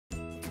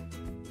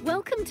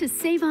Welcome to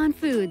Save On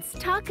Foods.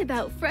 Talk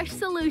about fresh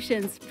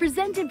solutions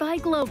presented by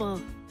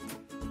Global.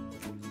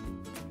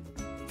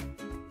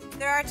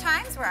 There are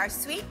times where our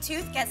sweet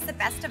tooth gets the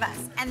best of us,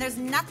 and there's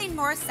nothing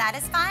more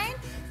satisfying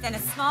than a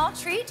small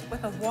treat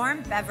with a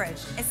warm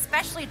beverage,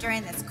 especially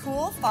during this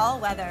cool fall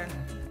weather.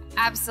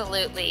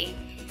 Absolutely.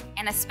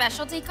 And a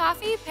specialty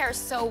coffee pairs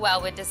so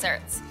well with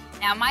desserts.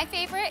 Now my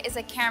favorite is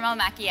a caramel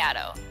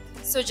macchiato.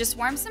 So just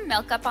warm some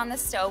milk up on the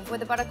stove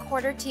with about a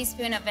 1/4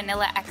 teaspoon of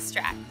vanilla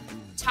extract.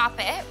 Top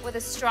it with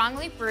a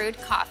strongly brewed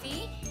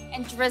coffee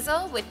and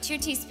drizzle with 2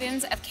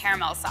 teaspoons of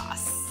caramel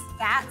sauce.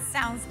 That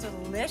sounds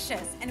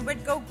delicious and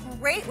would go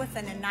great with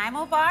a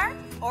Nanaimo bar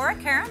or a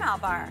caramel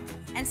bar.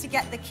 And to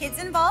get the kids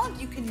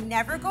involved, you can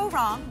never go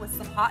wrong with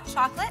some hot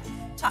chocolate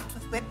topped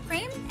with whipped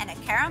cream and a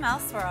caramel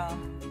swirl.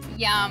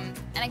 Yum,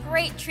 and a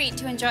great treat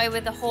to enjoy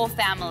with the whole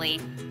family.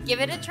 Give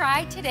it a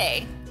try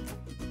today.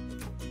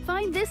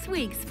 Find this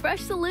week's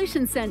Fresh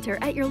Solution Center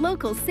at your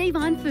local Save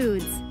On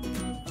Foods.